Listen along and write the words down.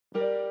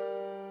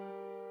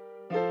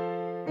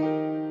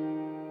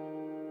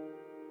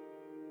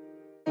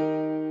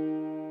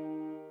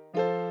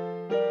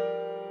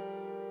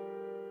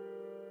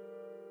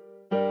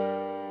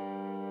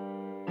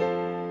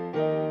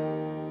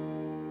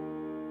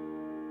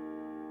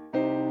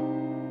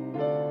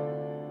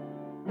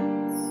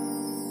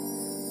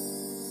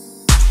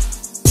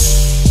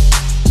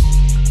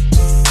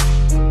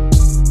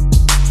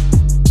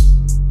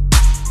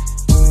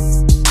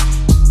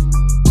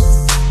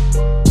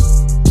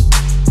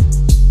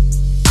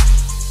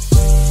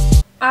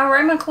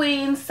my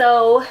queen,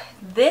 so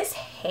this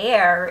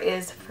hair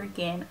is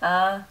freaking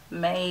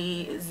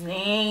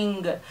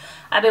amazing.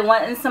 I've been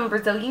wanting some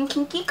Brazilian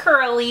kinky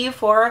curly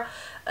for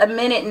a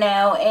minute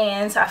now,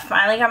 and I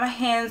finally got my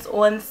hands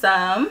on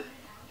some.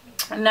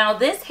 Now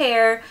this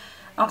hair,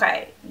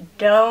 okay,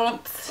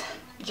 don't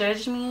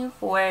judge me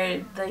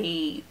for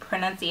the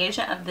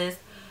pronunciation of this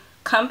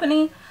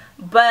company,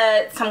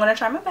 but I'm gonna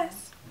try my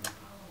best.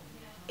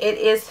 It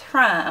is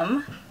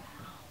from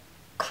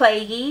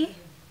Klaiyi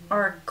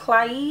or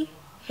Klaiyi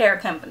hair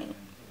company.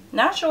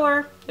 Not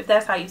sure if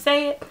that's how you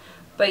say it,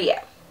 but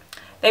yeah,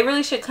 they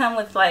really should come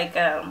with like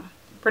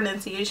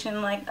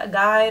pronunciation, like a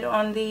guide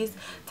on these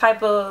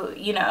type of,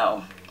 you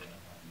know,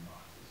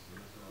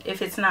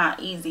 if it's not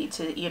easy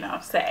to, you know,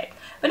 say.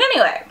 But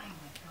anyway,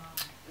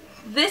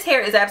 this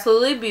hair is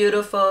absolutely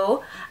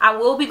beautiful. I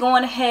will be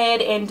going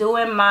ahead and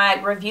doing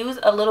my reviews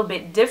a little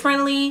bit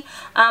differently.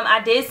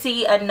 I did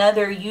see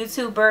another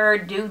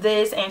YouTuber do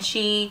this, and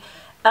she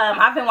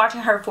I've been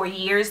watching her for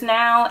years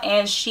now,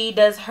 and she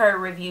does her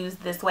reviews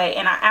this way,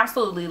 and I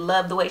absolutely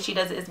love the way she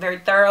does it. It's very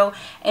thorough,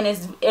 and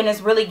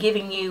it's really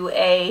giving you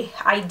a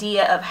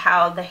idea of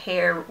how the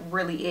hair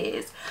really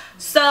is.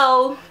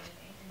 So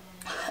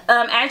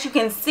as you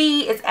can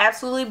see, it's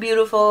absolutely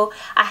beautiful.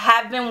 I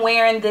have been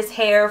wearing this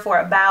hair for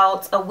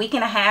about a week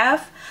and a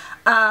half.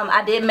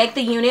 I did make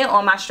the unit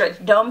on my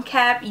stretch dome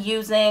cap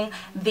using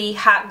the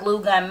hot glue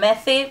gun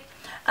method.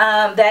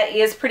 That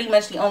is pretty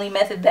much the only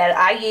method that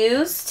I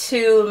use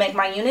to make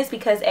my units,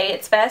 because A,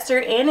 it's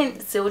faster and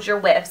it seals your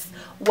wefts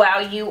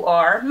while you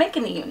are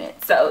making the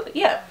unit. So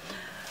yeah,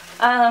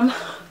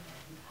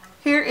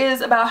 here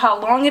is about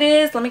how long it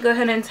is. Let me go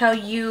ahead and tell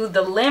you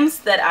the lengths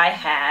that I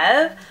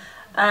have.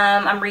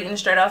 I'm reading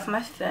straight off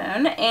my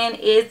phone, and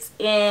it's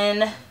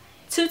in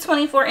two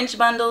 24-inch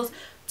bundles,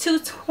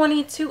 two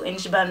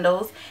 22-inch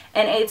bundles,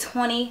 and a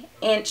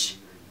 20-inch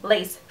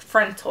lace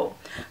frontal.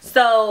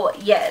 So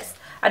yes,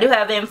 I do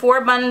have it in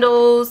 4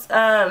 bundles.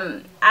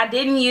 I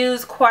didn't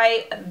use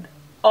quite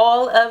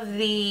all of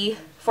the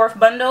 4th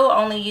bundle,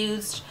 only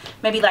used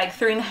maybe like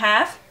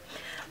 3.5,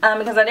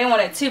 because I didn't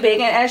want it too big.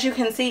 And as you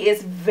can see,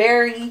 it's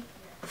very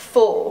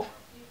full.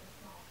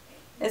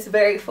 It's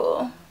very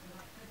full.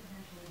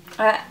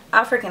 I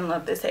freaking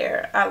love this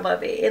hair. I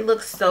love it. It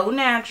looks so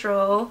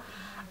natural.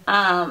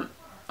 I'm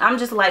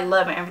just like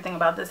loving everything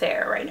about this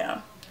hair right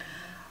now.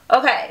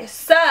 Okay,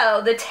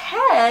 so the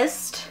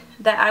test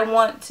that I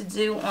want to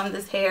do on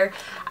this hair,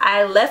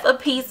 I left a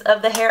piece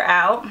of the hair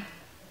out,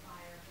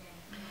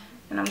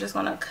 and I'm just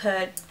gonna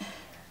cut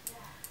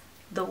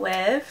the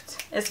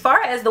weft. As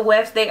far as the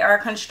wefts, they are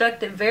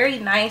constructed very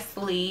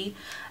nicely.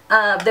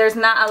 There's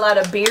not a lot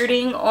of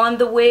bearding on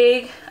the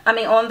wig,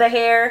 on the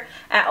hair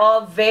at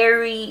all.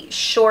 Very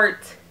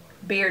short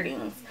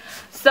beardings.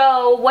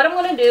 So what I'm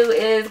gonna do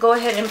is go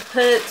ahead and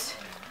put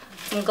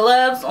some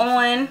gloves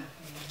on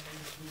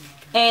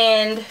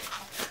and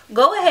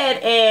go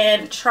ahead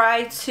and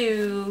try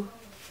to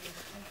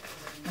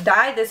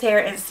dye this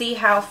hair and see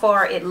how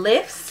far it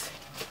lifts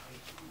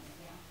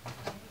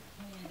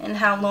and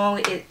how long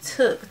it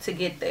took to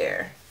get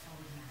there.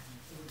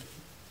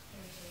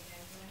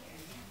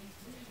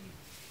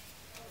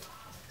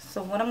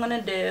 So what I'm going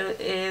to do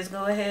is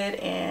go ahead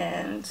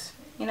and,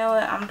 you know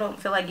what, I don't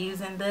feel like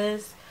using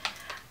this.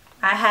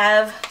 I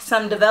have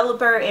some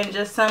developer and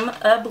just some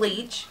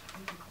bleach.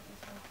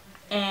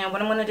 And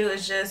what I'm going to do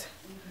is just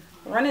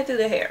run it through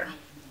the hair.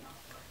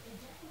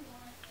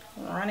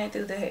 Run it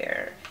through the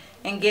hair.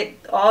 And get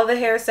all the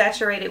hair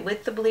saturated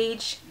with the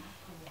bleach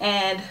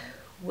and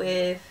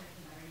with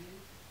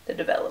the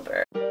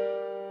developer.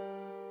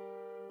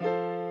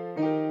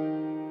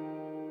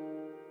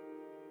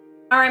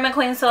 Alright my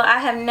queen, so I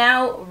have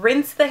now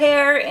rinsed the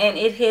hair, and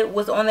it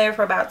was on there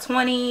for about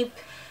 25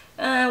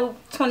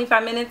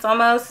 minutes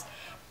almost.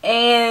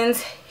 And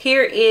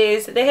here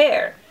is the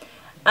hair.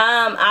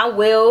 I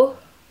will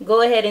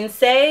go ahead and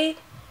say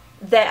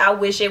that I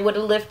wish it would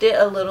have lifted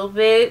a little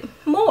bit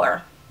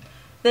more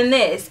than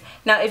this.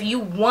 Now if you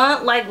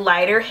want like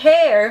lighter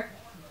hair,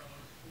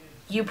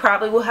 you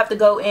probably will have to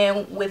go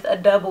in with a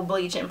double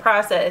bleaching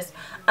process.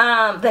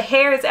 The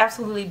hair is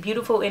absolutely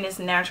beautiful in its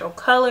natural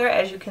color,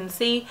 as you can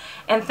see,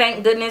 and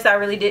thank goodness I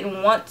really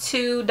didn't want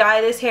to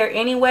dye this hair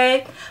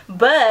anyway,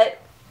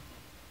 but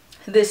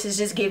this is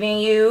just giving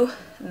you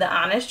the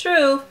honest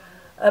truth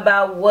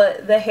about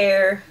what the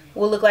hair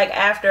will look like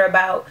after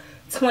about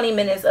 20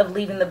 minutes of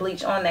leaving the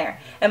bleach on there.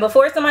 And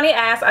before somebody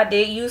asks, I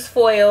did use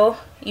foil,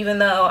 even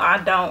though I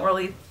don't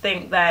really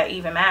think that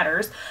even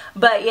matters.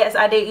 But yes,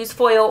 I did use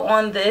foil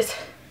on this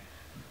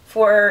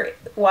for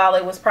while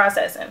it was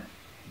processing.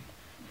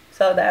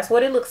 So that's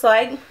what it looks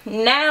like.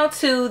 Now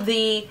to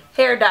the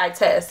hair dye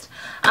test.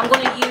 I'm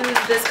going to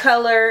use this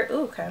color,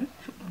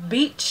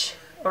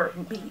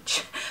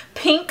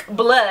 pink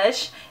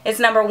blush. It's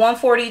number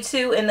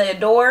 142 in the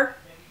Adore.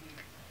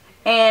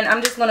 And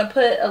I'm just going to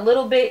put a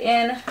little bit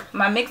in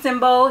my mixing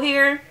bowl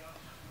here,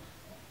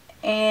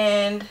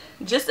 and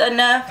just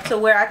enough to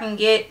where I can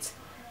get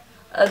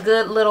a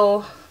good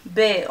little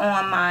bit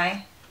on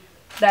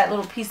that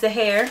little piece of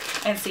hair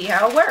and see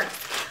how it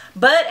works.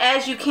 But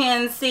as you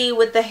can see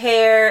with the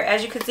hair,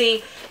 as you can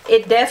see,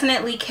 it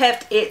definitely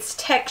kept its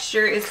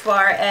texture as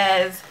far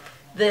as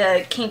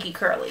the kinky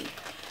curly.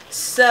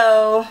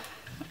 So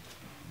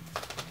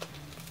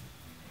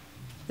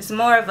it's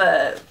more of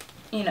a,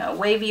 you know,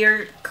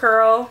 wavier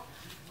curl,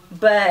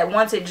 but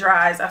once it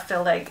dries, I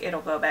feel like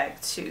it'll go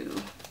back to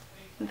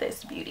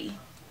this beauty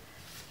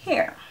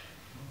here.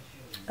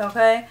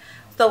 Okay,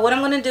 so what I'm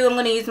going to do, I'm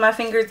going to use my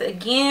fingers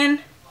again,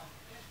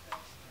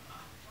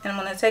 and I'm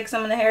going to take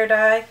some of the hair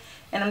dye,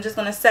 and I'm just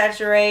going to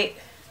saturate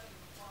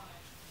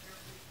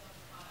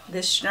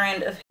this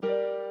strand of hair.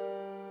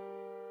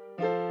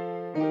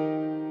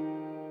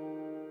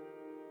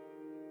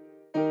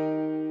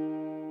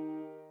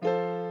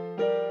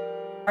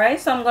 Alright,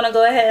 so I'm going to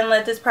go ahead and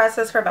let this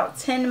process for about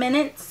 10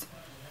 minutes,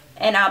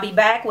 and I'll be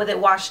back with it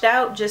washed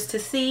out just to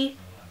see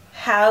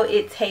how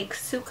it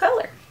takes to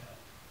color.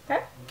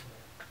 Okay.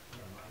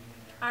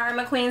 Alright,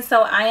 my queen,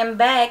 so I am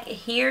back.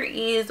 Here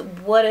is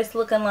what it's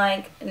looking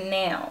like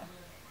now.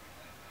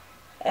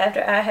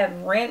 After I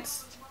have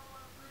rinsed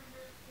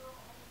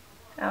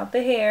out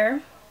the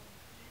hair.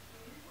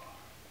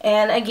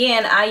 And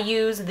again, I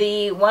use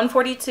the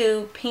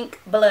 142 Pink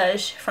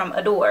Blush from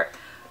Adore.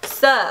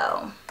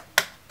 So,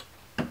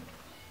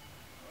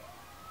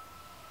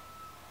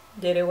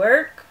 did it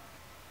work?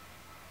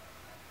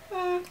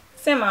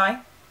 Semi.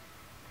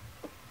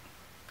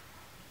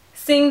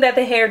 Seeing that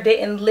the hair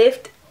didn't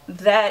lift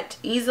that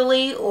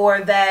easily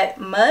or that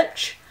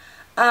much,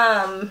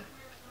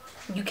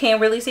 you can't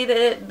really see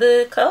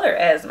the color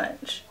as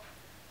much.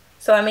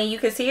 So I mean, you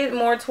can see it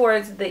more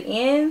towards the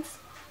ends,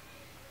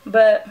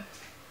 but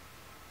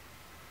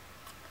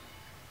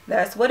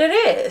that's what it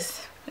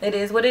is. It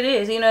is what it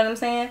is, you know what I'm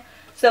saying?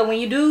 So when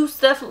you do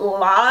stuff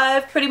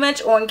live, pretty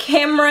much on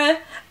camera,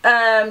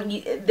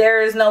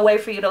 there is no way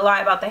for you to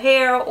lie about the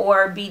hair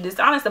or be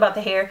dishonest about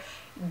the hair.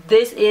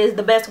 This is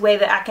the best way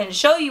that I can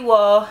show you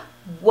all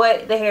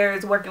what the hair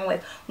is working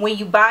with. When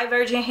you buy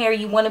virgin hair,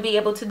 you want to be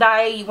able to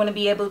dye it. You want to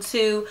be able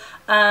to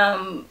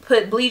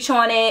put bleach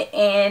on it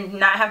and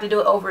not have to do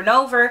it over and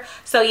over.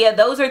 So yeah,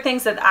 those are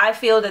things that I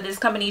feel that this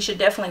company should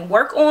definitely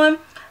work on.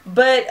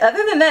 But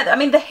other than that, I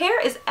mean, the hair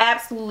is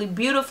absolutely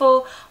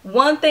beautiful.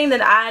 One thing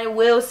that I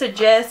will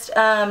suggest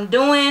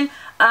doing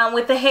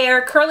with the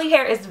hair, curly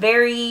hair is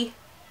very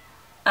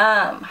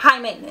high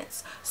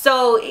maintenance.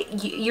 So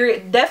you're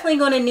definitely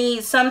going to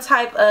need some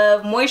type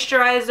of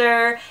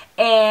moisturizer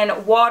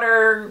and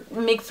water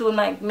mixed with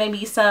like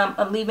maybe some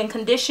leave-in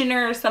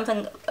conditioner or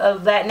something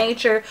of that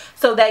nature,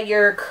 so that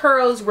your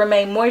curls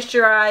remain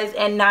moisturized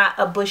and not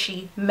a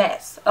bushy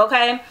mess.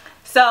 Okay,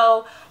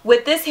 so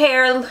with this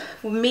hair,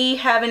 me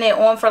having it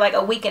on for like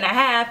a week and a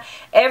half,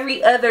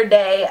 every other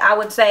day I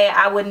would say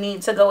I would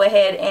need to go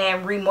ahead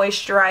and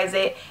re-moisturize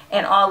it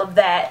and all of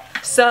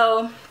that.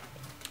 So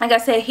like I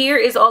said, here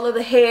is all of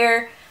the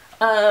hair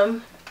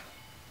and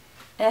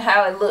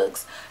how it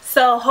looks.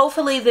 So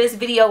hopefully this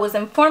video was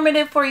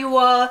informative for you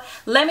all.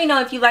 Let me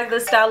know if you like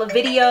this style of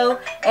video,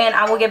 and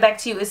I will get back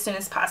to you as soon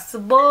as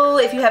possible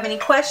if you have any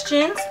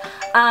questions.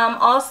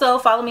 Also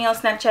follow me on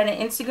Snapchat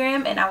and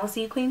Instagram, and I will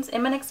see you queens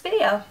in my next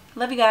video.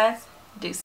 Love you guys. Deuces.